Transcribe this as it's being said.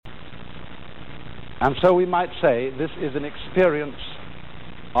And so we might say this is an experience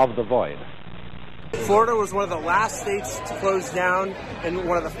of the void. Florida was one of the last states to close down and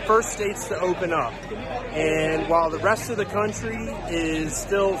one of the first states to open up. And while the rest of the country is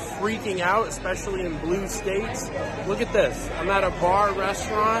still freaking out, especially in blue states, look at this. I'm at a bar,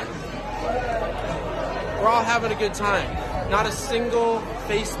 restaurant. We're all having a good time. Not a single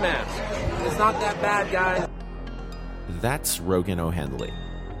face mask. It's not that bad, guys. That's Rogan O'Handley,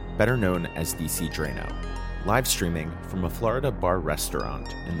 better known as DC Drano, live streaming from a Florida bar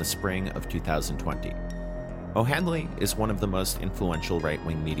restaurant in the spring of 2020. O'Handley is one of the most influential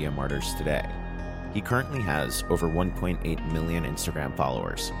right-wing media martyrs today. He currently has over 1.8 million Instagram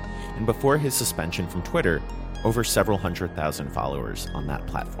followers, and before his suspension from Twitter, over several 100,000 followers on that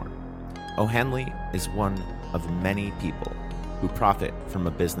platform. O'Handley is one of many people who profit from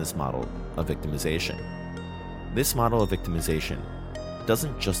a business model of victimization. This model of victimization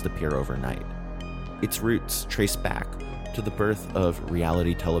doesn't just appear overnight. Its roots trace back to the birth of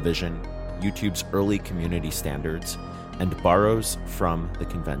reality television, YouTube's early community standards, and borrows from the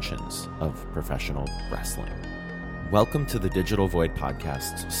conventions of professional wrestling. Welcome to the Digital Void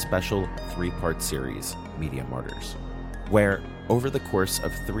Podcast's special 3-part series, Media Martyrs, where, over the course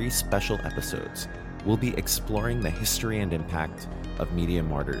of 3 special episodes, we'll be exploring the history and impact of media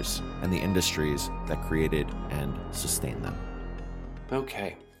martyrs and the industries that created and sustained them.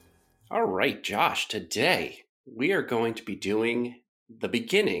 Okay. All right, Josh, today we are going to be doing the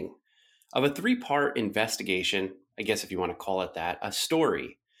beginning of a 3-part investigation, I guess if you want to call it that, a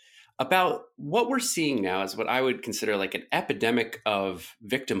story about what we're seeing now as what I would consider like an epidemic of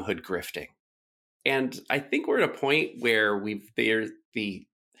victimhood grifting. And I think we're at a point where the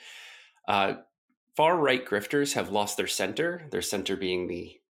far-right grifters have lost their center being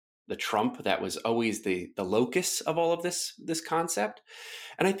the Trump that was always the locus of all of this concept.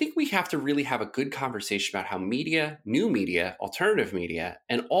 And I think we have to really have a good conversation about how media, new media, alternative media,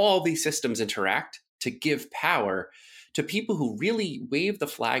 and all these systems interact to give power to people who really wave the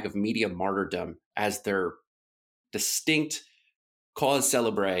flag of media martyrdom as their distinct cause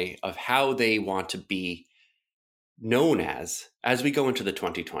célèbre of how they want to be known as we go into the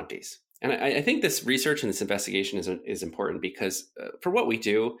 2020s. And I think this research and this investigation is important because for what we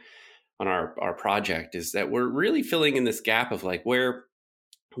do on our project is that we're really filling in this gap of like where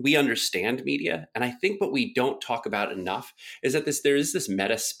we understand media. And I think what we don't talk about enough is that there is this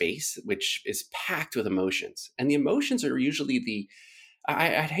meta space, which is packed with emotions. And the emotions are usually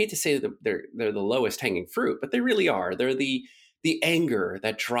I'd hate to say that they're the lowest hanging fruit, but they really are. They're the anger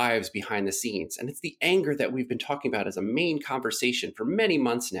that drives behind the scenes. And it's the anger that we've been talking about as a main conversation for many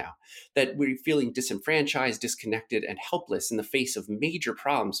months now, that we're feeling disenfranchised, disconnected, and helpless in the face of major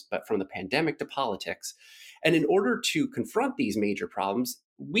problems, but from the pandemic to politics. And in order to confront these major problems,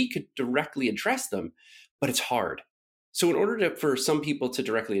 we could directly address them, but it's hard. So in order for some people to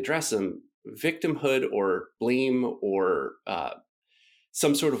directly address them, victimhood or blame or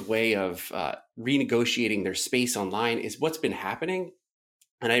some sort of way of renegotiating their space online is what's been happening.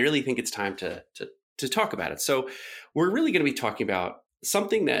 And I really think it's time to talk about it. So we're really going to be talking about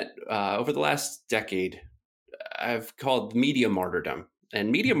something that over the last decade I've called media martyrdom.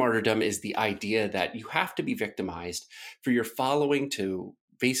 And media martyrdom is the idea that you have to be victimized for your following to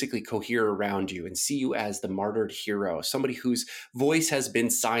basically cohere around you and see you as the martyred hero, somebody whose voice has been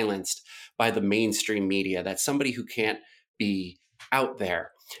silenced by the mainstream media, that's somebody who can't be out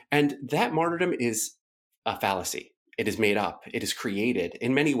there. And that martyrdom is a fallacy. It is made up. It is created.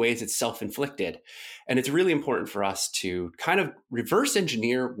 In many ways, it's self-inflicted. And it's really important for us to kind of reverse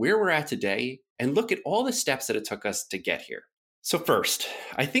engineer where we're at today and look at all the steps that it took us to get here. So first,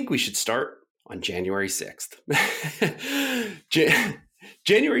 I think we should start on January 6th.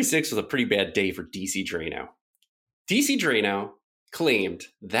 January 6th was a pretty bad day for DC Drano. DC Drano claimed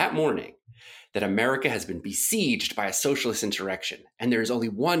that morning that America has been besieged by a socialist insurrection, and there is only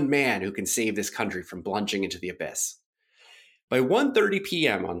one man who can save this country from plunging into the abyss. By 1:30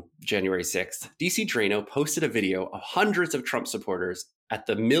 p.m. on January 6th, DC Drano posted a video of hundreds of Trump supporters at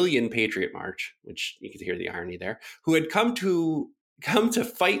the Million Patriot March, which you can hear the irony there, who had come to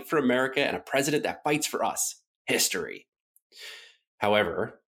fight for America and a president that fights for us. History.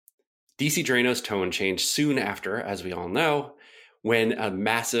 However, DC Drano's tone changed soon after, as we all know, when a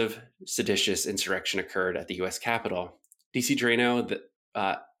massive seditious insurrection occurred at the U.S. Capitol. DC Drano,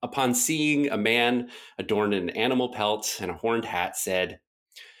 upon seeing a man adorned in animal pelt and a horned hat, said,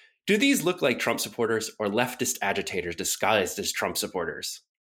 "Do these look like Trump supporters or leftist agitators disguised as Trump supporters?"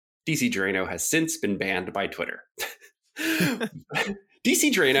 DC Drano has since been banned by Twitter.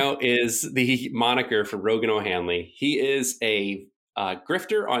 DC Drano is the moniker for Rogan O'Handley. He is a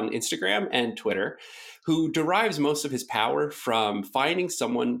grifter on Instagram and Twitter who derives most of his power from finding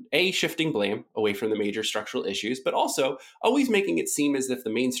someone, shifting blame away from the major structural issues, but also always making it seem as if the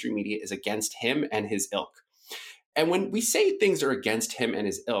mainstream media is against him and his ilk. And when we say things are against him and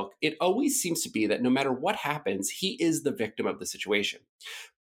his ilk, it always seems to be that no matter what happens, he is the victim of the situation.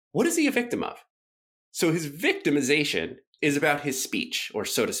 What is he a victim of? So his victimization is about his speech, or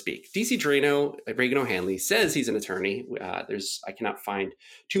so to speak. DC Draino, Reagan O'Hanley, says he's an attorney. I cannot find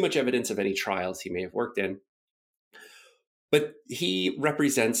too much evidence of any trials he may have worked in. But he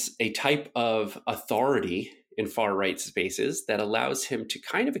represents a type of authority in far-right spaces that allows him to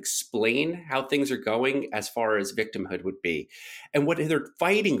kind of explain how things are going as far as victimhood would be. And what they're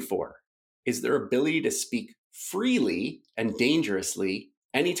fighting for is their ability to speak freely and dangerously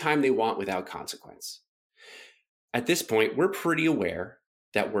anytime they want without consequence. At this point, we're pretty aware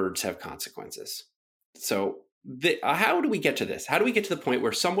that words have consequences. So how do we get to this? How do we get to the point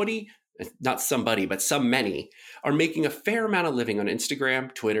where somebody, not somebody, but many, are making a fair amount of living on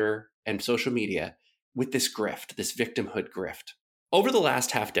Instagram, Twitter, and social media with this grift, this victimhood grift? Over the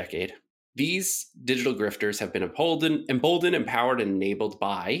last half decade, these digital grifters have been emboldened, empowered, and enabled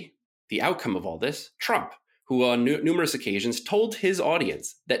by the outcome of all this, Trump, who on numerous occasions told his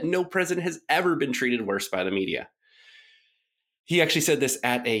audience that no president has ever been treated worse by the media. He actually said this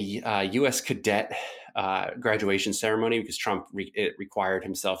at a U.S. cadet graduation ceremony because Trump required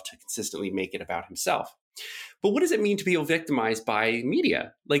himself to consistently make it about himself. But what does it mean to be victimized by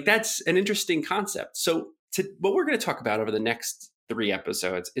media? Like, that's an interesting concept. So what we're going to talk about over the next 3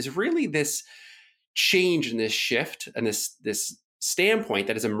 episodes is really this change and this shift and this standpoint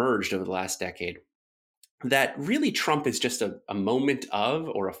that has emerged over the last decade, that really Trump is just a moment of,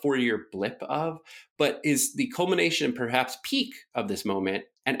 or a 4-year blip of, but is the culmination and perhaps peak of this moment.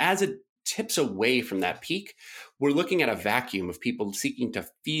 And as it tips away from that peak, we're looking at a vacuum of people seeking to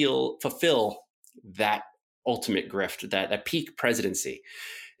fulfill that ultimate grift, that peak presidency.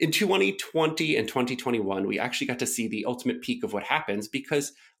 In 2020 and 2021, we actually got to see the ultimate peak of what happens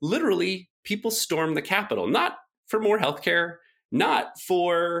because literally people stormed the Capitol, not for more healthcare, not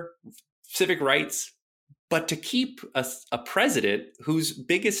for civic rights, but to keep a president whose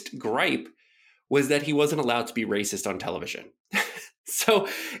biggest gripe was that he wasn't allowed to be racist on television. So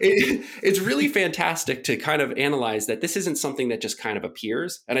it's really fantastic to kind of analyze that this isn't something that just kind of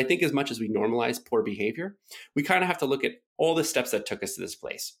appears. And I think as much as we normalize poor behavior, we kind of have to look at all the steps that took us to this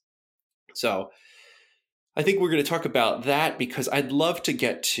place. So I think we're going to talk about that because I'd love to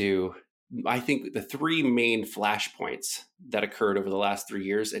get to, I think, the 3 main flashpoints that occurred over the last 3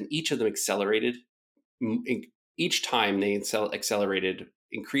 years, and each of them accelerated. Each time they accelerated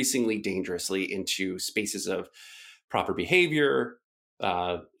increasingly dangerously into spaces of proper behavior,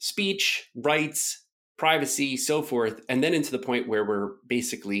 speech, rights, privacy, so forth, and then into the point where we're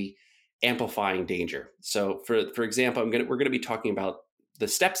basically amplifying danger. So, for example, we're going to be talking about the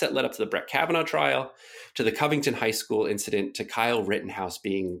steps that led up to the Brett Kavanaugh trial, to the Covington High School incident, to Kyle Rittenhouse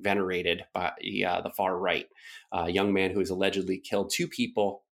being venerated by the far right, a young man who has allegedly killed 2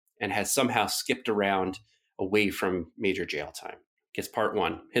 people and has somehow skipped around away from major jail time. Gets part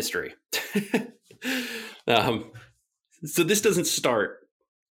 1, history. So this doesn't start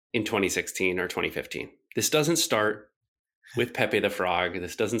in 2016 or 2015. This doesn't start with Pepe the Frog.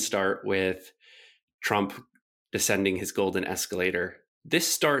 This doesn't start with Trump descending his golden escalator. This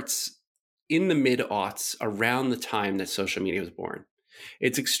starts in the mid-aughts, around the time that social media was born.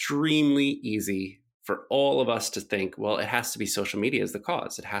 It's extremely easy for all of us to think, well, it has to be social media as the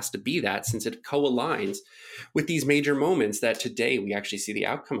cause. It has to be that, since it co-aligns with these major moments that today we actually see the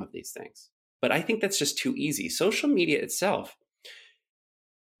outcome of these things. But I think that's just too easy. Social media itself,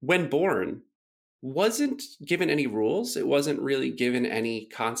 when born, wasn't given any rules. It wasn't really given any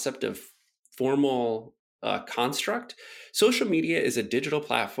concept of formal construct. Social media is a digital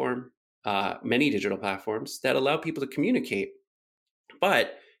platform, many digital platforms that allow people to communicate,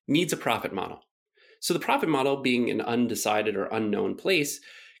 but needs a profit model. So the profit model, being an undecided or unknown place,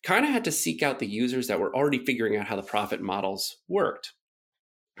 kind of had to seek out the users that were already figuring out how the profit models worked.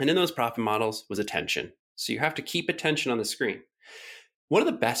 And in those profit models was attention. So you have to keep attention on the screen. One of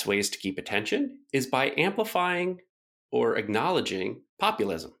the best ways to keep attention is by amplifying or acknowledging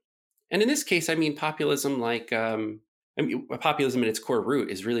populism. And in this case, I mean populism populism in its core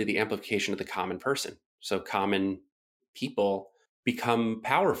root is really the amplification of the common person. So common people become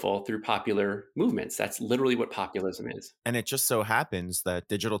powerful through popular movements. That's literally what populism is. And it just so happens that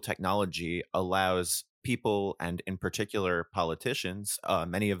digital technology allows people, and in particular politicians,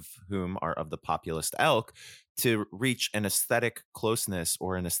 many of whom are of the populist ilk, to reach an aesthetic closeness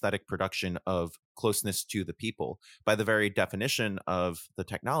or an aesthetic production of closeness to the people. By the very definition of the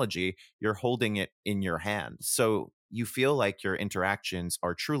technology, you're holding it in your hand. So you feel like your interactions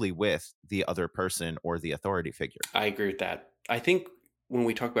are truly with the other person or the authority figure. I agree with that. I think when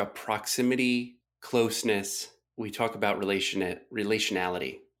we talk about proximity, closeness, we talk about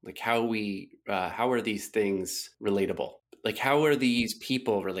relationality. Like how are these things relatable? Like how are these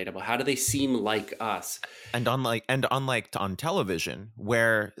people relatable? How do they seem like us? And unlike on television,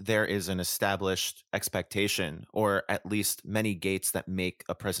 where there is an established expectation, or at least many gates that make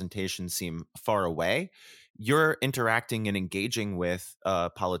a presentation seem far away, you're interacting and engaging with a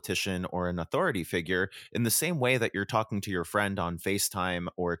politician or an authority figure in the same way that you're talking to your friend on FaceTime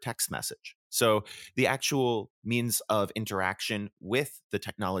or text message. So the actual means of interaction with the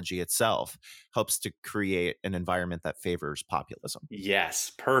technology itself helps to create an environment that favors populism.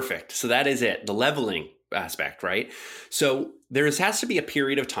 Yes, perfect. So that is it, the leveling aspect, right? So there has to be a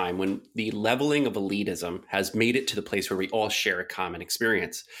period of time when the leveling of elitism has made it to the place where we all share a common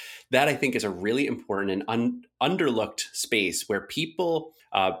experience. That I think is a really important and underlooked space where people,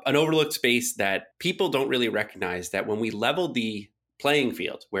 an overlooked space that people don't really recognize, that when we leveled the playing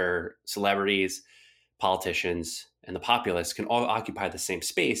field where celebrities, politicians, and the populace can all occupy the same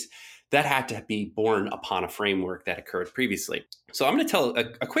space, that had to be born upon a framework that occurred previously. So I'm going to tell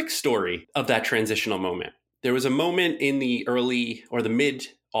a quick story of that transitional moment. There was a moment in the early or the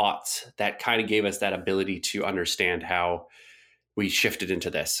mid-aughts that kind of gave us that ability to understand how we shifted into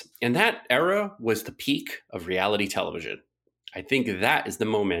this. And that era was the peak of reality television. I think that is the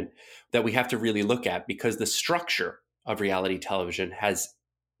moment that we have to really look at, because the structure of reality television has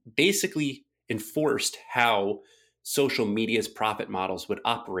basically enforced how social media's profit models would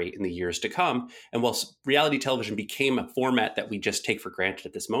operate in the years to come. And while reality television became a format that we just take for granted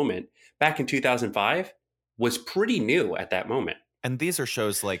at this moment, back in 2005 was pretty new at that moment. And these are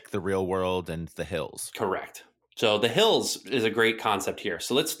shows like The Real World and The Hills. Correct. So The Hills is a great concept here.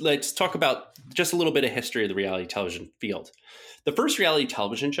 So let's talk about just a little bit of history of the reality television field. The first reality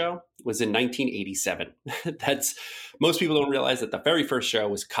television show was in 1987. Most people don't realize that the very first show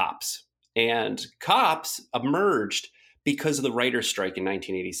was Cops. And Cops emerged because of the writer's strike in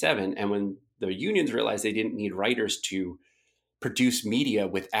 1987. And when the unions realized they didn't need writers to produce media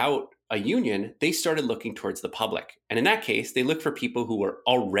without a union, they started looking towards the public. And in that case, they looked for people who were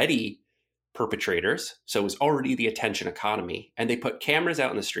already perpetrators. So it was already the attention economy. And they put cameras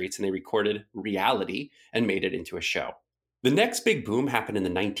out in the streets and they recorded reality and made it into a show. The next big boom happened in the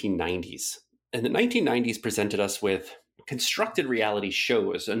 1990s. And the 1990s presented us with constructed reality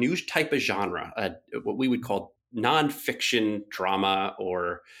shows, a new type of genre, what we would call nonfiction drama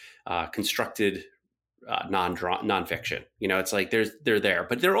or constructed nonfiction. You know, it's like they're there,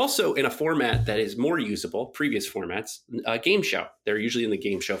 but they're also in a format that is more usable, previous formats, a game show. They're usually in the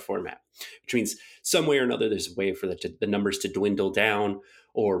game show format, which means some way or another, there's a way for the numbers to dwindle down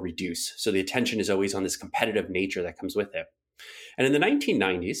or reduce. So the attention is always on this competitive nature that comes with it. And in the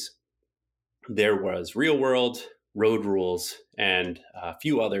 1990s, there was Real World, Road Rules, and a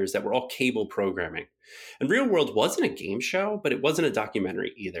few others that were all cable programming. And Real World wasn't a game show, but it wasn't a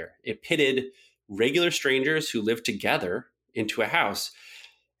documentary either. It pitted regular strangers who lived together into a house.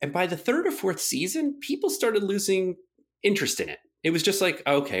 And by the third or fourth season, people started losing interest in it. It was just like,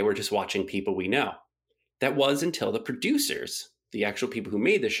 okay, we're just watching people we know. That was until the producers, the actual people who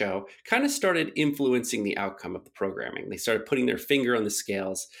made the show, kind of started influencing the outcome of the programming. They started putting their finger on the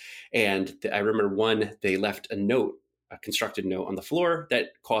scales. And I remember they left a constructed note on the floor that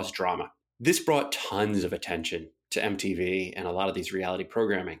caused drama. This brought tons of attention to MTV and a lot of these reality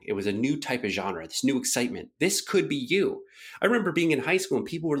programming. It was a new type of genre, this new excitement. This could be you. I remember being in high school and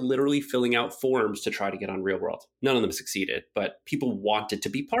people were literally filling out forms to try to get on Real World. None of them succeeded, but people wanted to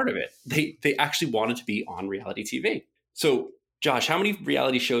be part of it. They actually wanted to be on reality TV. So, Josh, how many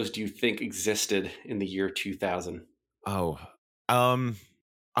reality shows do you think existed in the year 2000? I'm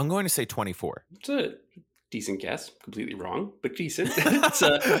going to say 24. It's a decent guess. Completely wrong, but decent.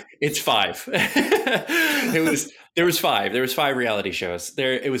 It's 5. There was 5. There was 5 reality shows.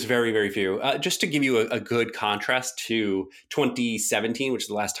 It was very, very few. Just to give you a good contrast to 2017, which is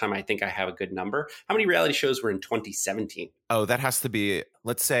the last time I think I have a good number. How many reality shows were in 2017? Oh, that has to be,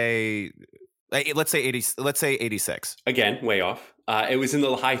 let's say 86. Again, way off. It was in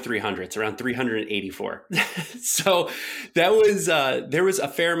the high 300s, around 384. So that was there was a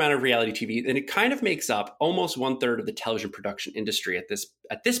fair amount of reality TV, and it kind of makes up almost 1/3 of the television production industry at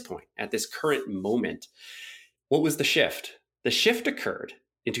this point, at this current moment. What was the shift? The shift occurred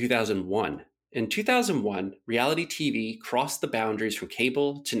in 2001. In 2001, reality TV crossed the boundaries from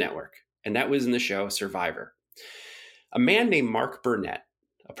cable to network, and that was in the show Survivor. A man named Mark Burnett,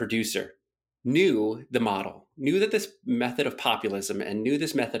 a producer, knew the model, knew that this method of populism and knew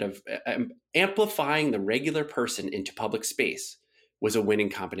this method of amplifying the regular person into public space was a winning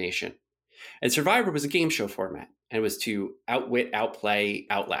combination. And Survivor was a game show format, and it was to outwit, outplay,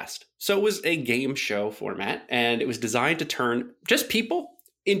 outlast. So it was a game show format, and it was designed to turn just people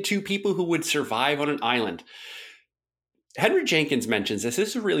into people who would survive on an island. Henry Jenkins mentions this.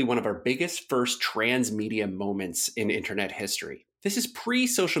 This is really one of our biggest first transmedia moments in internet history. This is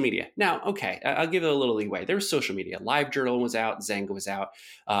pre-social media. Now, okay, I'll give it a little leeway. There was social media. LiveJournal was out. Xanga was out.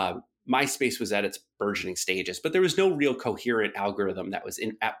 MySpace was at its burgeoning stages, but there was no real coherent algorithm that was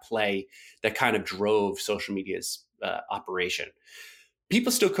at play that kind of drove social media's operation.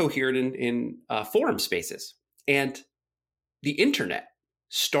 People still cohered in forum spaces. And the internet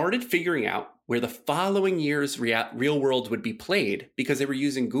started figuring out where the following year's real world would be played because they were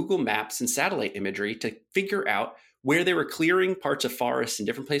using Google Maps and satellite imagery to figure out where they were clearing parts of forests in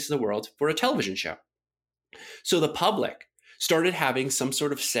different places of the world for a television show. So the public started having some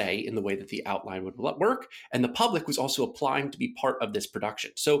sort of say in the way that the outline would work, and the public was also applying to be part of this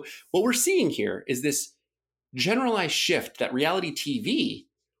production. So what we're seeing here is this generalized shift that reality TV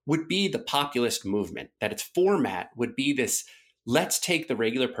would be the populist movement, that its format would be this, let's take the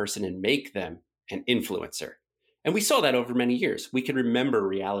regular person and make them an influencer. And we saw that over many years. We can remember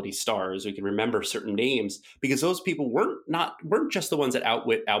reality stars. We can remember certain names because those people weren't just the ones that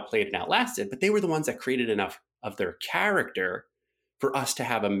outplayed, and outlasted, but they were the ones that created enough of their character for us to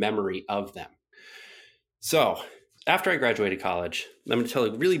have a memory of them. So after I graduated college, I'm going to tell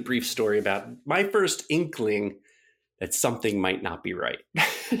a really brief story about my first inkling that something might not be right.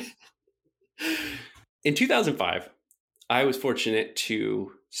 In 2005, I was fortunate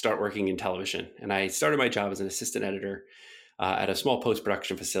to start working in television, and I started my job as an assistant editor at a small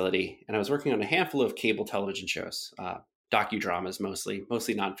post-production facility, and I was working on a handful of cable television shows, docudramas mostly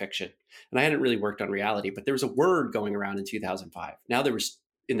nonfiction, and I hadn't really worked on reality, but there was a word going around in 2005. Now there was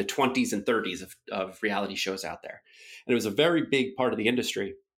in the 20s and 30s of reality shows out there, and it was a very big part of the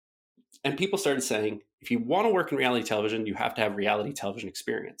industry, and people started saying, if you want to work in reality television, you have to have reality television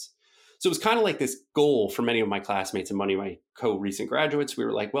experience. So it was kind of like this goal for many of my classmates and many of my recent graduates. We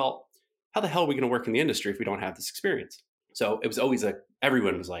were like, well, how the hell are we going to work in the industry if we don't have this experience? So it was always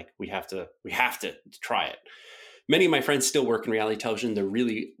everyone was like, we have to try it. Many of my friends still work in reality television. They're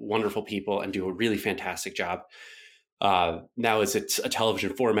really wonderful people and do a really fantastic job. Now, as it's a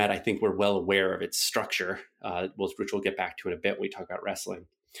television format, I think we're well aware of its structure, which we'll get back to in a bit when we talk about wrestling.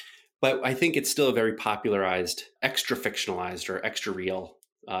 But I think it's still a very popularized, extra fictionalized or extra real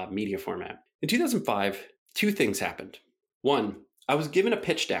media format. In 2005, two things happened. One, I was given a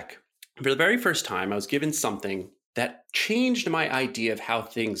pitch deck. For the very first time, I was given something that changed my idea of how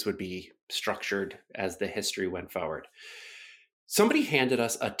things would be structured as the history went forward. Somebody handed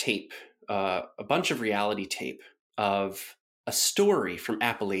us a tape, a bunch of reality tape of a story from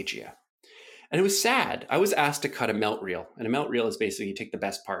Appalachia. And it was sad. I was asked to cut a melt reel. And a melt reel is basically you take the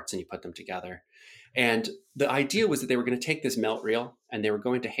best parts and you put them together. And the idea was that they were going to take this melt reel and they were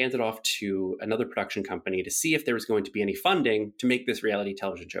going to hand it off to another production company to see if there was going to be any funding to make this reality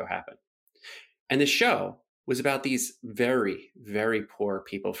television show happen. And the show was about these very, very poor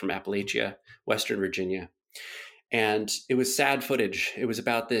people from Appalachia, Western Virginia. And it was sad footage. It was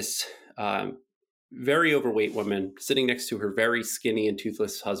about this very overweight woman sitting next to her very skinny and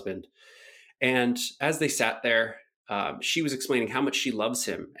toothless husband. And as they sat there, she was explaining how much she loves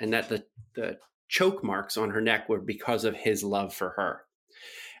him and that the choke marks on her neck were because of his love for her.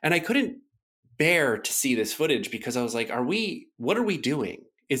 And I couldn't bear to see this footage because I was like, what are we doing?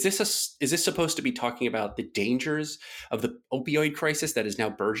 Is this supposed to be talking about the dangers of the opioid crisis that is now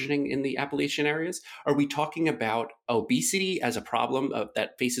burgeoning in the Appalachian areas? Are we talking about obesity as a problem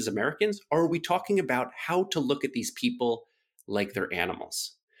that faces Americans? Or are we talking about how to look at these people like they're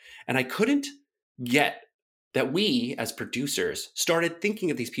animals? And I couldn't get that we, as producers, started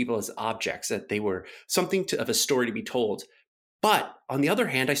thinking of these people as objects, that they were something of a story to be told. But on the other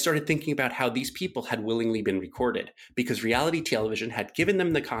hand, I started thinking about how these people had willingly been recorded because reality television had given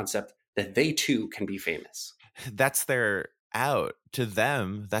them the concept that they too can be famous. That's their out. To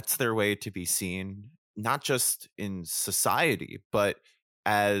them, that's their way to be seen, not just in society, but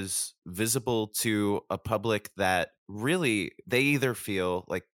as visible to a public that really they either feel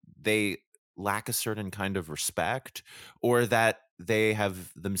like they lack a certain kind of respect or that they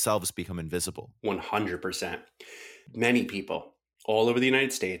have themselves become invisible. 100%. Many people all over the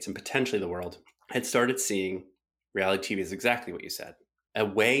United States and potentially the world had started seeing reality TV as exactly what you said, a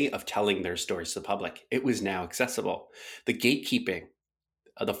way of telling their stories to the public. It was now accessible. The gatekeeping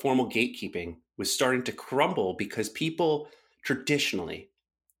the formal gatekeeping was starting to crumble because people traditionally,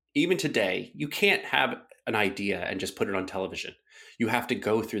 even today, you can't have an idea and just put it on television. You have to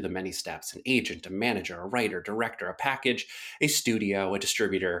go through the many steps: an agent, a manager, a writer, director, a package, a studio, a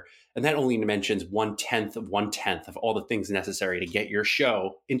distributor. And that only mentions 1/10 of all the things necessary to get your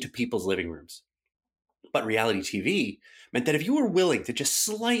show into people's living rooms. But reality TV meant that if you were willing to just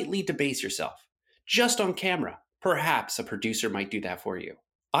slightly debase yourself, just on camera, perhaps a producer might do that for you.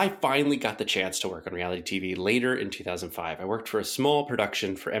 I finally got the chance to work on reality TV later in 2005. I worked for a small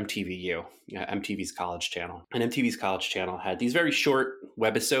production for MTVU, MTV's College Channel. And MTV's College Channel had these very short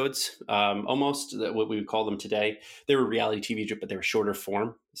webisodes, almost what we would call them today. They were reality TV, but they were shorter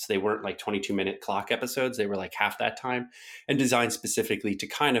form. So they weren't like 22-minute clock episodes. They were like half that time, and designed specifically to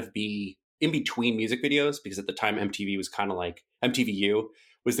kind of be in between music videos, because at the time MTV was kind of like, MTVU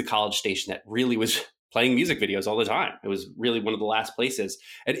was the college station that really was playing music videos all the time. It was really one of the last places.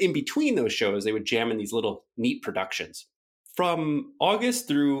 And in between those shows, they would jam in these little neat productions. From August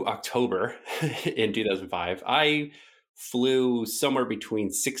through October in 2005, I flew somewhere between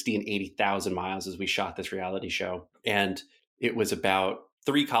 60 and 80,000 miles as we shot this reality show. And it was about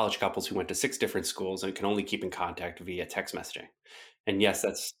 3 college couples who went to 6 different schools and can only keep in contact via text messaging. And yes,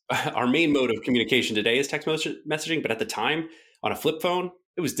 that's our main mode of communication today is text messaging. But at the time, on a flip phone,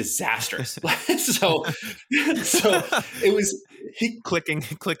 it was disastrous. so it was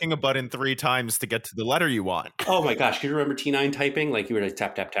clicking a button 3 times to get to the letter you want. Oh my gosh. Can you remember T9 typing? Like you would like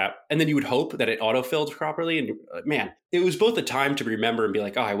tap, tap, tap. And then you would hope that it autofilled properly. And man, it was both a time to remember and be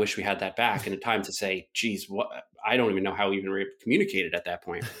like, oh, I wish we had that back. And a time to say, geez, what? I don't even know how we even communicated at that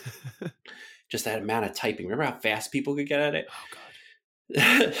point. Just that amount of typing. Remember how fast people could get at it? Oh, God.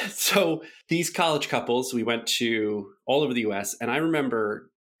 So these college couples, we went to all over the US, and I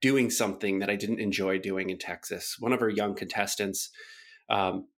remember doing something that I didn't enjoy doing in Texas. One of our young contestants,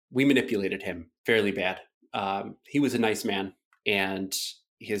 we manipulated him fairly bad. He was a nice man, and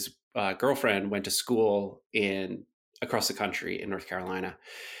his girlfriend went to school across the country in North Carolina.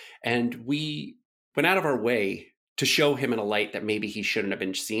 And we went out of our way to show him in a light that maybe he shouldn't have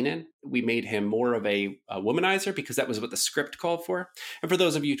been seen in. We made him more of a womanizer because that was what the script called for. And for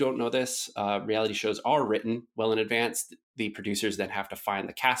those of you who don't know this, reality shows are written well in advance. The producers then have to find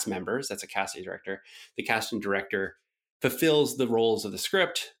the cast members. That's a casting director. The casting director fulfills the roles of the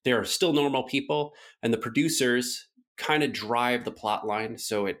script. They are still normal people, and the producers kind of drive the plot line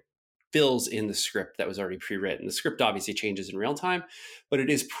so it fills in the script that was already pre-written. The script obviously changes in real time, but it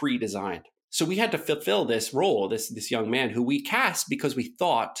is pre-designed. So we had to fulfill this role, this young man who we cast because we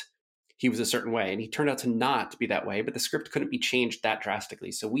thought he was a certain way. And he turned out to not be that way, but the script couldn't be changed that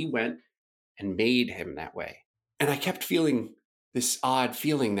drastically. So we went and made him that way. And I kept feeling this odd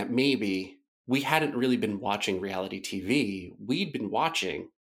feeling that maybe we hadn't really been watching reality TV. We'd been watching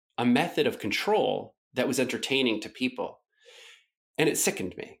a method of control that was entertaining to people. And it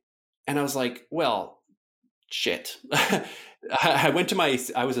sickened me. And I was like, well, shit. I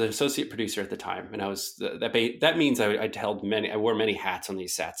was an associate producer at the time, and I was that means I wore many hats on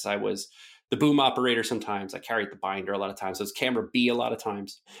these sets. I was the boom operator sometimes. I carried the binder a lot of times. I was camera B a lot of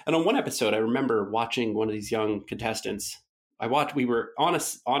times. And on one episode, I remember watching one of these young contestants. We were on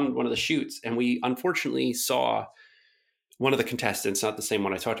one of the shoots, and we unfortunately saw one of the contestants, not the same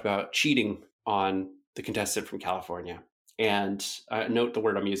one I talked about, cheating on the contestant from California. And note the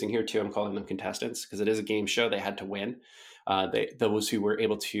word I'm using here too. I'm calling them contestants because it is a game show. They had to win. Those who were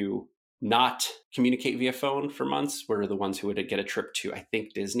able to not communicate via phone for months were the ones who would get a trip to, I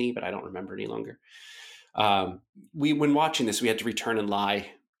think, Disney, but I don't remember any longer. When watching this, we had to return and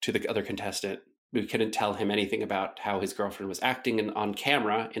lie to the other contestant. We couldn't tell him anything about how his girlfriend was acting on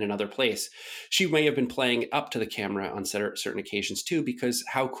camera in another place. She may have been playing up to the camera on certain occasions too, because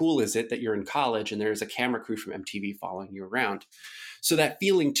how cool is it that you're in college and there's a camera crew from MTV following you around? So that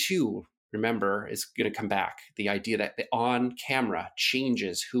feeling too, remember, is going to come back. The idea that the on camera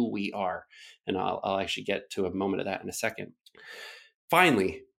changes who we are. And I'll actually get to a moment of that in a second.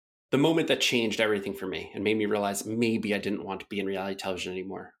 Finally, the moment that changed everything for me and made me realize maybe I didn't want to be in reality television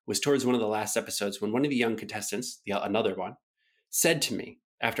anymore was towards one of the last episodes when one of the young contestants, another one, said to me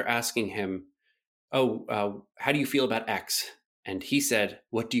after asking him, how do you feel about X? And he said,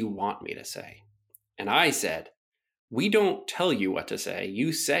 what do you want me to say? And I said, we don't tell you what to say,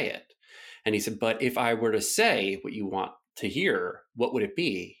 you say it. And he said, but if I were to say what you want to hear, what would it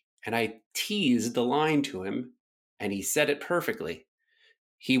be? And I teased the line to him, and he said it perfectly.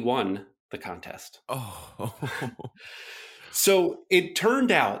 He won the contest. Oh. So it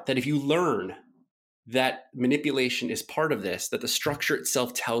turned out that if you learn that manipulation is part of this, that the structure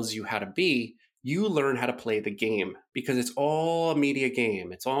itself tells you how to be, you learn how to play the game, because it's all a media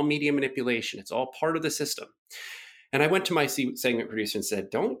game. It's all media manipulation. It's all part of the system. And I went to my segment producer and said,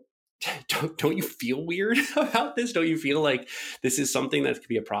 don't you feel weird about this? Don't you feel like this is something that could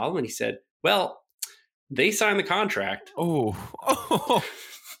be a problem? And he said, well, they signed the contract. Oh.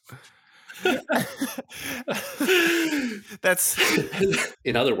 That's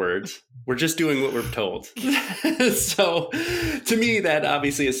in other words, we're just doing what we're told. So to me, that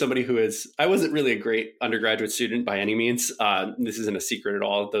obviously is somebody who I wasn't really a great undergraduate student by any means. This isn't a secret at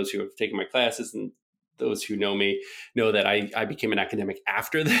all. Those who have taken my classes and those who know me know that I became an academic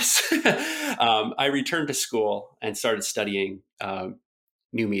after this. I returned to school and started studying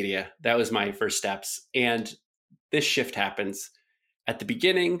new media. That was my first steps. And this shift happens at the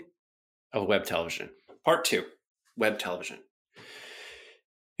beginning of web television. Part 2, web television.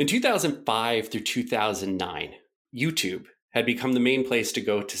 In 2005 through 2009, YouTube had become the main place to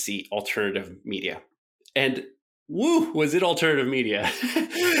go to see alternative media. And woo, was it alternative media.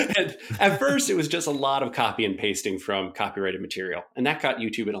 And at first, it was just a lot of copy and pasting from copyrighted material. And that got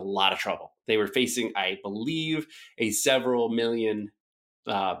YouTube in a lot of trouble. They were facing, I believe, a several million,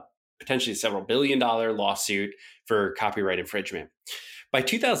 potentially several billion-dollar lawsuit for copyright infringement. By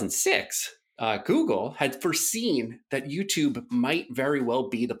 2006, Google had foreseen that YouTube might very well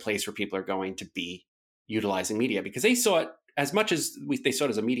be the place where people are going to be utilizing media, because they saw it as much as they saw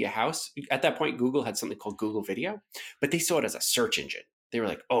it as a media house. At that point, Google had something called Google Video, but they saw it as a search engine. They were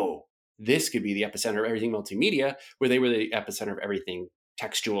like, oh, this could be the epicenter of everything multimedia, where they were the epicenter of everything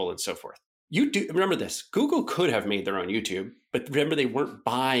textual and so forth. You do remember this. Google could have made their own YouTube, but remember, they weren't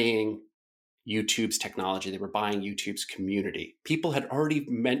buying YouTube's technology. They were buying YouTube's community. People had already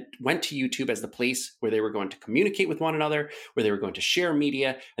went to YouTube as the place where they were going to communicate with one another, where they were going to share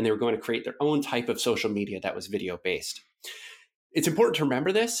media, and they were going to create their own type of social media that was video-based. It's important to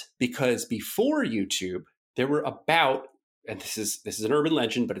remember this, because before YouTube, there were about, and this is an urban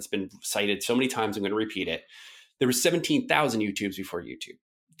legend, but it's been cited so many times, I'm going to repeat it. There were 17,000 YouTubes before YouTube.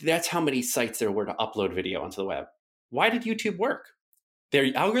 That's how many sites there were to upload video onto the web. Why did YouTube work?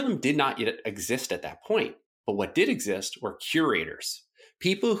 Their algorithm did not yet exist at that point, but what did exist were curators,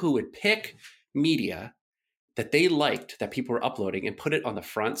 people who would pick media that they liked, that people were uploading, and put it on the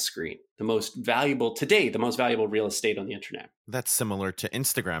front screen. The most valuable real estate on the internet. That's similar to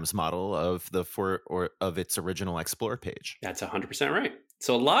Instagram's model of of its original Explore page. That's 100% right.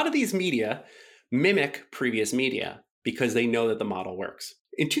 So a lot of these media mimic previous media because they know that the model works.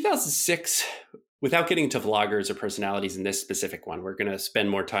 In 2006, without getting into vloggers or personalities in this specific one, we're going to spend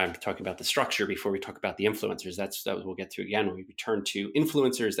more time talking about the structure before we talk about the influencers. That's what we'll get to again when we return to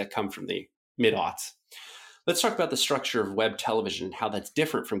influencers that come from the mid-aughts. Let's talk about the structure of web television and how that's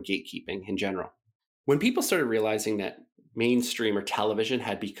different from gatekeeping in general. When people started realizing that mainstream or television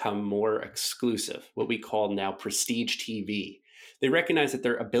had become more exclusive, what we call now prestige TV, they recognized that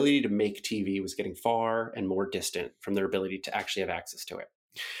their ability to make TV was getting far and more distant from their ability to actually have access to it.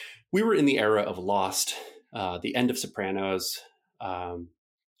 We were in the era of Lost, the end of Sopranos,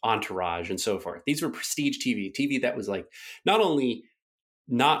 Entourage, and so forth. These were prestige TV that was like not only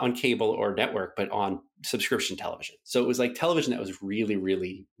not on cable or network, but on subscription television. So it was like television that was really,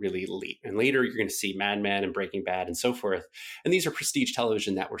 really, really elite. And later you're going to see Mad Men and Breaking Bad and so forth. And these are prestige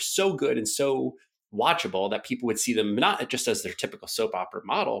television that were so good and so watchable that people would see them not just as their typical soap opera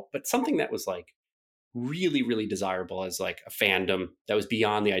model, but something that was like really, really desirable as like a fandom that was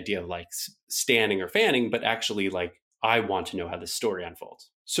beyond the idea of like standing or fanning, but actually like, I want to know how this story unfolds.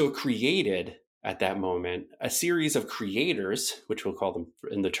 So it created at that moment a series of creators, which we'll call them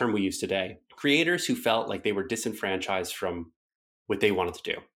in the term we use today, creators who felt like they were disenfranchised from what they wanted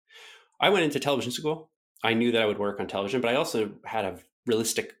to do. I went into television school. I knew that I would work on television, but I also had a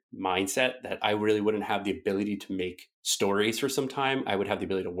realistic mindset that I really wouldn't have the ability to make stories for some time. I would have the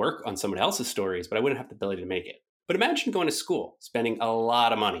ability to work on someone else's stories, but I wouldn't have the ability to make it. But imagine going to school, spending a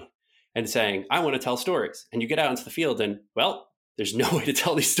lot of money and saying, I want to tell stories. And you get out into the field and, well, there's no way to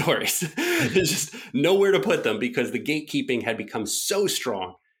tell these stories. There's just nowhere to put them because the gatekeeping had become so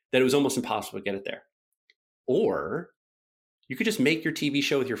strong that it was almost impossible to get it there. Or you could just make your TV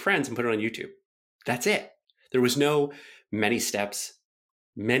show with your friends and put it on YouTube. That's it. There was no many steps,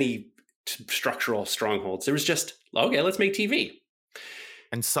 many structural strongholds. There was just, okay, let's make TV.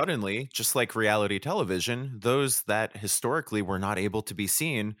 And suddenly, just like reality television, those that historically were not able to be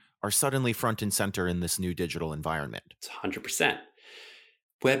seen are suddenly front and center in this new digital environment. It's 100%.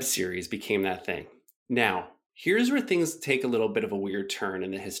 Web series became that thing. Now, here's where things take a little bit of a weird turn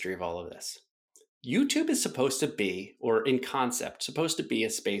in the history of all of this. YouTube is supposed to be, or in concept, supposed to be a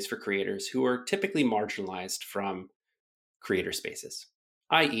space for creators who are typically marginalized from creator spaces.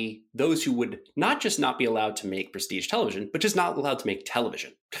 i.e., those who would not just not be allowed to make prestige television, but just not allowed to make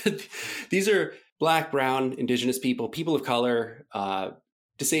television. These are Black, brown, indigenous people, people of color,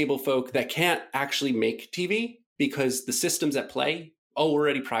 disabled folk that can't actually make TV because the systems at play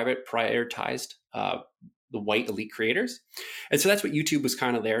already prioritized the white elite creators. And so that's what YouTube was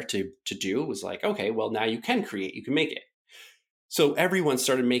kind of there to do. It was like, okay, well, now you can create, you can make it. So everyone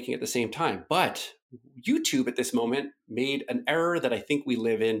started making it at the same time. But YouTube at this moment made an error that I think we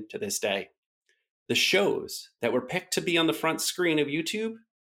live in to this day. The shows that were picked to be on the front screen of YouTube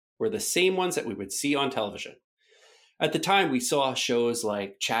were the same ones that we would see on television. At the time, we saw shows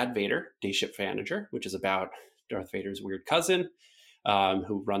like Chad Vader, Day Shift Manager, which is about Darth Vader's weird cousin,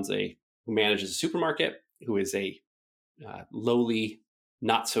 who manages a supermarket, who is a lowly,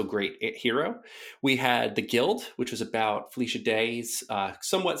 not so great hero. We had The Guild, which was about Felicia Day's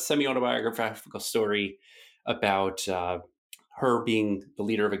somewhat semi-autobiographical story about her being the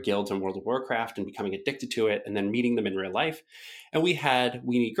leader of a guild in World of Warcraft and becoming addicted to it and then meeting them in real life. And we had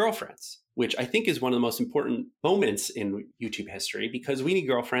We Need Girlfriends, which I think is one of the most important moments in YouTube history, because We Need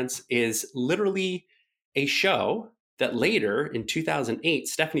Girlfriends is literally a show that later in 2008,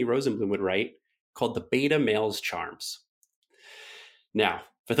 Stephanie Rosenblum would write, called The Beta Male's Charms. Now,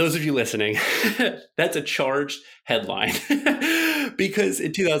 for those of you listening, that's a charged headline because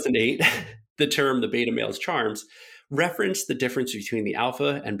in 2008, the term the beta male's charms referenced the difference between the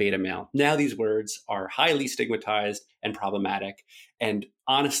alpha and beta male. Now these words are highly stigmatized and problematic and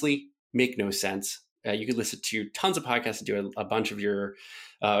honestly make no sense. You could listen to tons of podcasts and do a bunch of your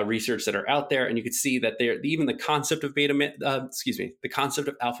research that are out there, and you could see that even the concept of the concept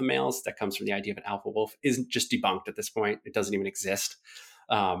of alpha males that comes from the idea of an alpha wolf isn't just debunked at this point. It doesn't even exist.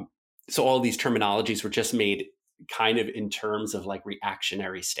 So all these terminologies were just made kind of in terms of like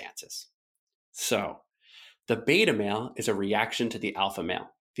reactionary stances. So the beta male is a reaction to the alpha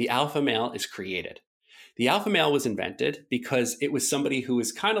male. The alpha male is created. The alpha male was invented because it was somebody who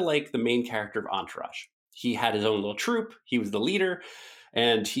was kind of like the main character of Entourage. He had his own little troupe. He was the leader,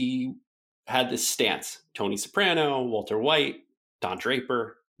 and he had this stance. Tony Soprano, Walter White, Don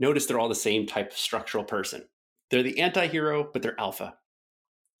Draper. Notice they're all the same type of structural person. They're the anti-hero, but they're alpha.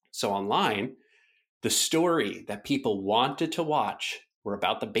 So online, the story that people wanted to watch were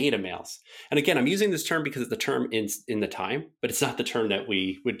about the beta males. And again, I'm using this term because it's the term in the time, but it's not the term that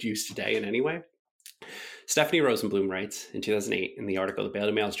we would use today in any way. Stephanie Rosenblum writes in 2008 in the article, The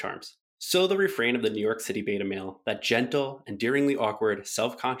Beta Male's Charms, "So the refrain of the New York City beta male, that gentle, endearingly awkward,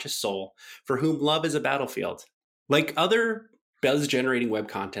 self-conscious soul for whom love is a battlefield. Like other buzz-generating web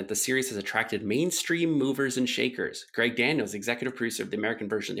content, the series has attracted mainstream movers and shakers. Greg Daniels, executive producer of the American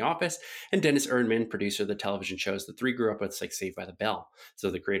version of The Office, and Dennis Erdman, producer of the television shows the three grew up with, like Saved by the Bell, so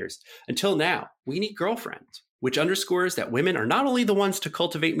the creators. Until now, We Need Girlfriends, which underscores that women are not only the ones to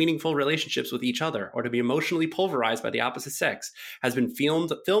cultivate meaningful relationships with each other or to be emotionally pulverized by the opposite sex, has been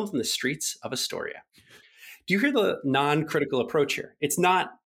filmed in the streets of Astoria." Do you hear the non-critical approach here? It's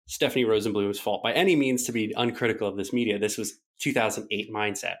not Stephanie Rosenblum's fault by any means to be uncritical of this media. This was 2008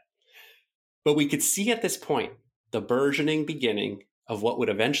 mindset. But we could see at this point the burgeoning beginning of what would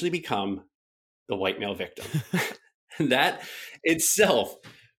eventually become the white male victim. That itself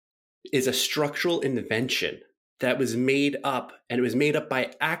is a structural invention that was made up, and it was made up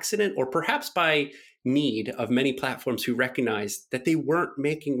by accident or perhaps by need of many platforms who recognized that they weren't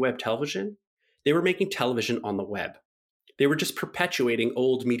making web television. They were making television on the web. They were just perpetuating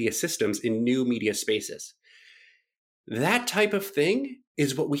old media systems in new media spaces. That type of thing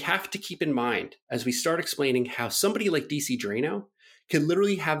is what we have to keep in mind as we start explaining how somebody like DC Draino can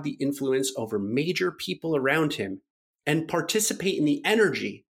literally have the influence over major people around him and participate in the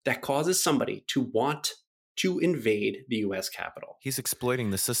energy that causes somebody to want to invade the US Capitol. He's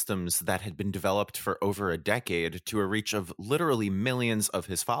exploiting the systems that had been developed for over a decade to a reach of literally millions of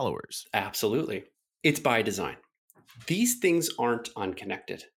his followers. Absolutely. It's by design. These things aren't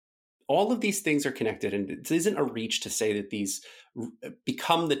unconnected. All of these things are connected, and it isn't a reach to say that these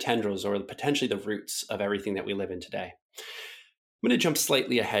become the tendrils or potentially the roots of everything that we live in today. I'm going to jump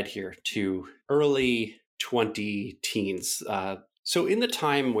slightly ahead here to early 20-teens. So in the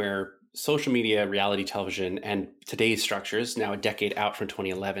time where social media, reality television, and today's structures, now a decade out from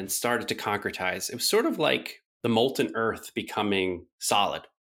 2011, started to concretize, it was sort of like the molten earth becoming solid.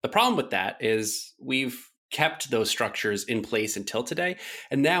 The problem with that is we've kept those structures in place until today.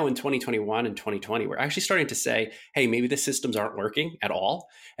 And now in 2021 and 2020, we're actually starting to say, hey, maybe the systems aren't working at all,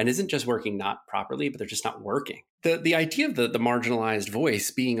 and isn't just working not properly, but they're just not working. The idea of the marginalized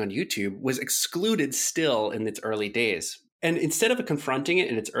voice being on YouTube was excluded still in its early days. And instead of confronting it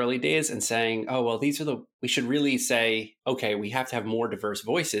in its early days and saying, oh, well, we should really say, okay, we have to have more diverse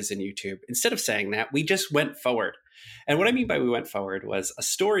voices in YouTube. Instead of saying that, we just went forward. And what I mean by we went forward was a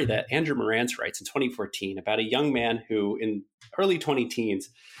story that Andrew Marantz writes in 2014 about a young man who in early 20-teens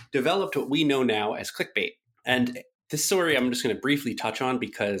developed what we know now as clickbait. And this story I'm just going to briefly touch on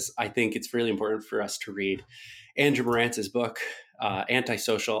because I think it's really important for us to read Andrew Marantz's book,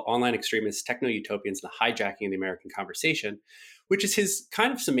 Antisocial, Online Extremists, Techno-Utopians, and the Hijacking of the American Conversation, which is his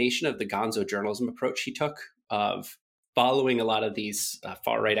kind of summation of the gonzo journalism approach he took of following a lot of these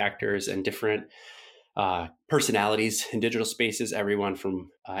far-right actors and different personalities in digital spaces, everyone from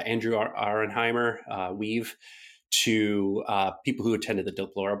Andrew Auernheimer, Weave, to people who attended the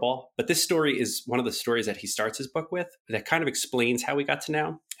Deplorable. But this story is one of the stories that he starts his book with that kind of explains how we got to now.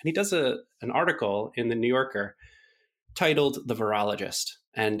 And he does an article in the New Yorker titled The Virologist.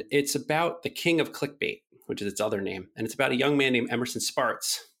 And it's about the king of clickbait, which is its other name. And it's about a young man named Emerson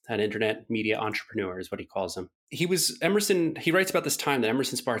Spartz, an internet media entrepreneur is what he calls him. He writes about this time that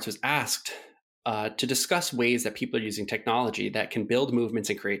Emerson Spartz was asked to discuss ways that people are using technology that can build movements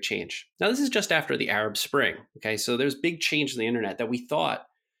and create change. Now, this is just after the Arab Spring. Okay, so there's big change in the internet that we thought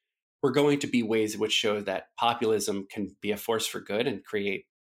were going to be ways which show that populism can be a force for good and create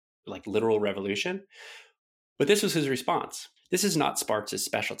like literal revolution. But this was his response. This is not Spartz's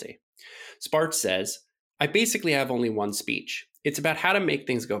specialty. Spartz says, I basically have only one speech. It's about how to make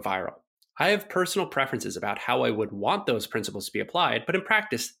things go viral. I have personal preferences about how I would want those principles to be applied, but in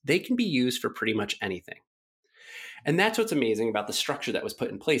practice, they can be used for pretty much anything. And that's what's amazing about the structure that was put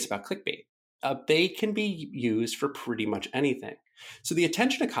in place about clickbait. They can be used for pretty much anything. So the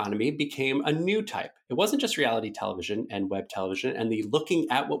attention economy became a new type. It wasn't just reality television and web television and the looking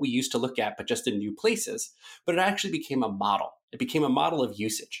at what we used to look at, but just in new places, but it actually became a model. It became a model of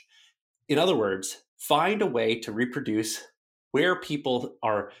usage. In other words, find a way to reproduce where people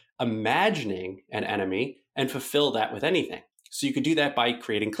are imagining an enemy and fulfill that with anything. So you could do that by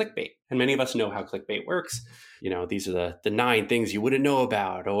creating clickbait. And many of us know how clickbait works. You know, these are the 9 things you wouldn't know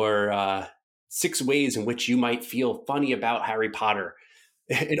about, or 6 ways in which you might feel funny about Harry Potter.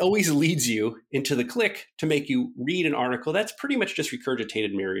 It always leads you into the click to make you read an article that's pretty much just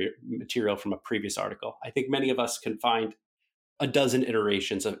regurgitated material from a previous article. I think many of us can find a dozen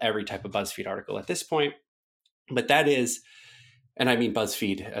iterations of every type of BuzzFeed article at this point. But that is, and I mean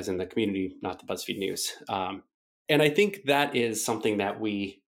BuzzFeed as in the community, not the BuzzFeed News. And I think that is something that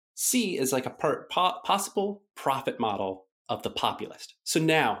we see as like a possible profit model of the populist. So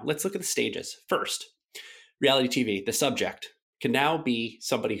now let's look at the stages. First, reality TV, the subject, can now be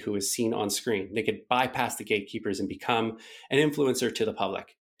somebody who is seen on screen. They could bypass the gatekeepers and become an influencer to the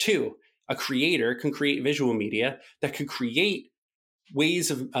public. 2, a creator can create visual media that could create ways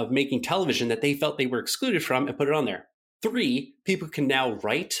of making television that they felt they were excluded from and put it on there. 3, people can now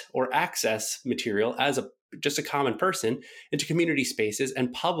write or access material as just a common person into community spaces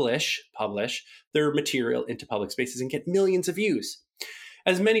and publish their material into public spaces and get millions of views.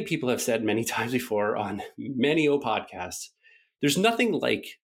 As many people have said many times before on many podcasts, there's nothing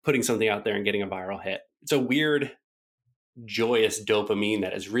like putting something out there and getting a viral hit. It's a weird, joyous dopamine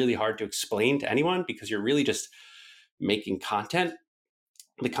that is really hard to explain to anyone because you're really just making content.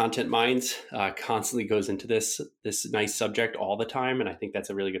 The content minds constantly goes into this nice subject all the time. And I think that's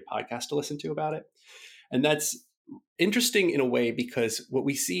a really good podcast to listen to about it. And that's interesting in a way because what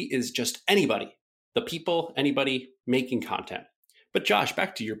we see is just anybody making content. But Josh,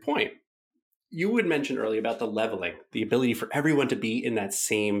 back to your point, you had mentioned earlier about the leveling, the ability for everyone to be in that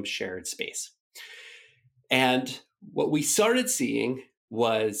same shared space. And what we started seeing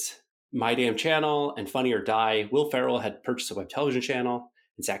was My Damn Channel and Funny or Die. Will Ferrell had purchased a web television channel,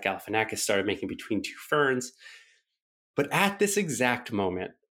 and Zach Galifianakis started making Between Two Ferns. But at this exact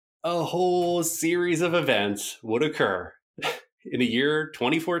moment, a whole series of events would occur in the year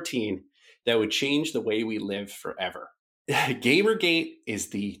 2014 that would change the way we live forever. Gamergate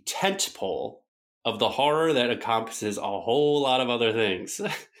is the tentpole of the horror that encompasses a whole lot of other things.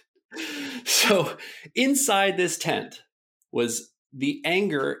 So inside this tent was the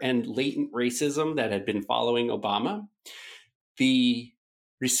anger and latent racism that had been following Obama, the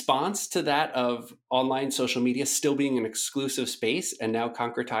response to that of online social media still being an exclusive space and now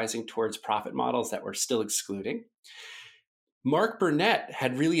concretizing towards profit models that were still excluding. Mark Burnett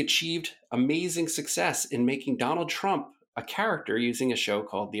had really achieved amazing success in making Donald Trump a character using a show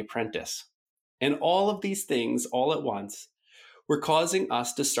called The Apprentice. And all of these things all at once were causing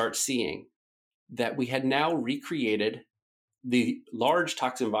us to start seeing that we had now recreated the large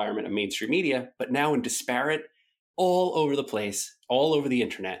toxic environment of mainstream media, but now in disparate all over the place, all over the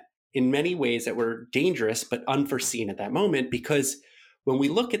internet, in many ways that were dangerous but unforeseen at that moment, because when we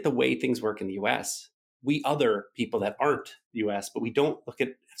look at the way things work in the US, we other people that aren't US, but we don't look at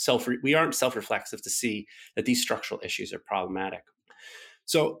we aren't self-reflexive to see that these structural issues are problematic.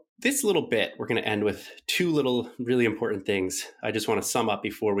 So this little bit, we're going to end with two little really important things I just want to sum up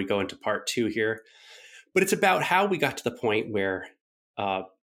before we go into part 2 here. But it's about how we got to the point where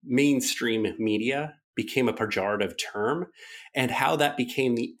mainstream media became a pejorative term and how that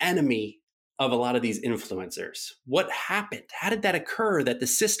became the enemy of a lot of these influencers. What happened? How did that occur that the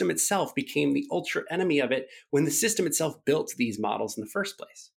system itself became the ultra enemy of it when the system itself built these models in the first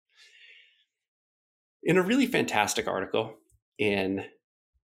place? In a really fantastic article in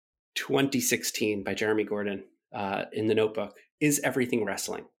 2016 by Jeremy Gordon in The Notebook, Is Everything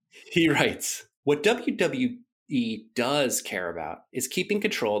Wrestling? He writes, what WWE does care about is keeping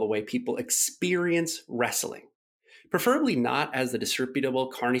control of the way people experience wrestling, preferably not as the disreputable,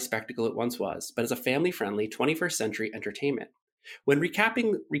 carny spectacle it once was, but as a family-friendly 21st century entertainment. When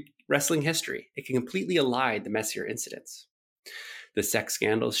recapping wrestling history, it can completely elide the messier incidents. The sex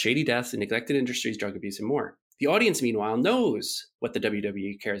scandals, shady deaths, and neglected industries, drug abuse, and more. The audience, meanwhile, knows what the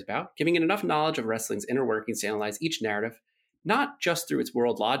WWE cares about, giving it enough knowledge of wrestling's inner workings to analyze each narrative, not just through its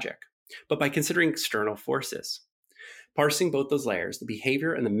world logic, but by considering external forces. Parsing both those layers, the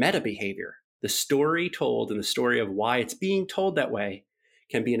behavior and the meta behavior, the story told and the story of why it's being told that way,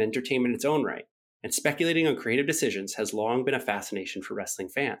 can be an entertainment in its own right, and speculating on creative decisions has long been a fascination for wrestling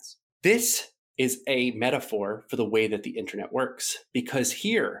fans. This is a metaphor for the way that the internet works, because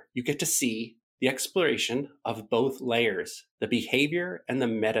here you get to see the exploration of both layers, the behavior and the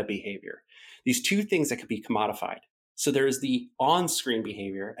meta behavior. These two things that could be commodified. So there is the on-screen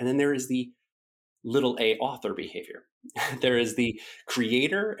behavior, and then there is the little a author behavior. There is the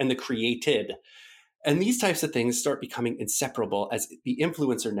creator and the created. And these types of things start becoming inseparable as the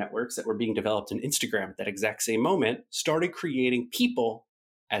influencer networks that were being developed in Instagram at that exact same moment started creating people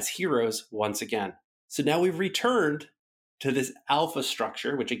as heroes once again. So now we've returned to this alpha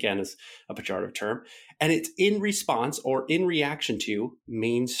structure, which again is a pejorative term, and it's in response or in reaction to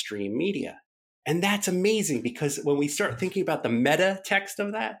mainstream media. And that's amazing, because when we start thinking about the meta text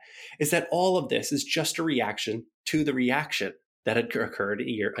of that, is that all of this is just a reaction to the reaction that had occurred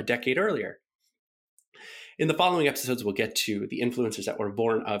a decade earlier. In the following episodes, we'll get to the influencers that were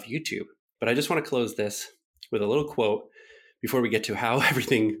born of YouTube. But I just want to close this with a little quote before we get to how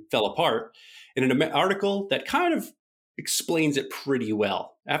everything fell apart in an article that kind of explains it pretty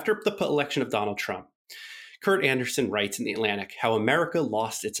well. After the election of Donald Trump, Kurt Anderson writes in The Atlantic how America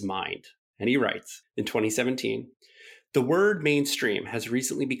lost its mind. And he writes, in 2017, the word mainstream has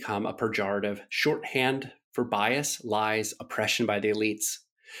recently become a pejorative shorthand for bias, lies, oppression by the elites.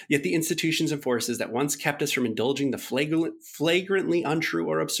 Yet the institutions and forces that once kept us from indulging the flagrantly untrue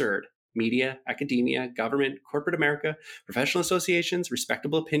or absurd, media, academia, government, corporate America, professional associations,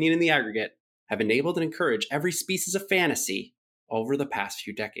 respectable opinion in the aggregate, have enabled and encouraged every species of fantasy over the past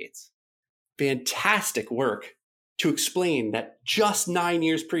few decades. Fantastic work to explain that just 9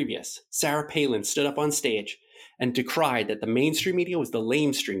 years previous, Sarah Palin stood up on stage and decried that the mainstream media was the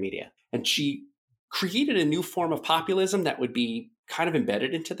lamestream media. And she created a new form of populism that would be kind of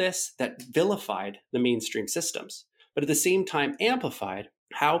embedded into this, that vilified the mainstream systems, but at the same time amplified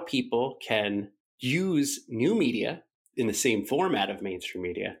how people can use new media in the same format of mainstream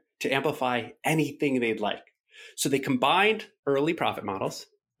media to amplify anything they'd like. So they combined early profit models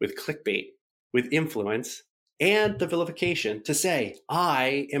with clickbait, with influence, and the vilification to say,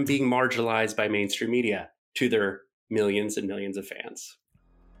 I am being marginalized by mainstream media to their millions and millions of fans.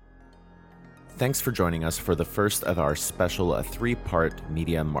 Thanks for joining us for the first of our special 3-part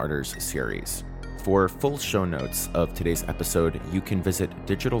Media Martyrs series. For full show notes of today's episode, you can visit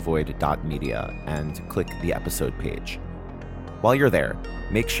digitalvoid.media and click the episode page. While you're there,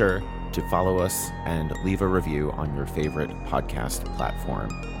 make sure to follow us and leave a review on your favorite podcast platform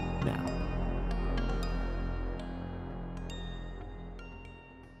now.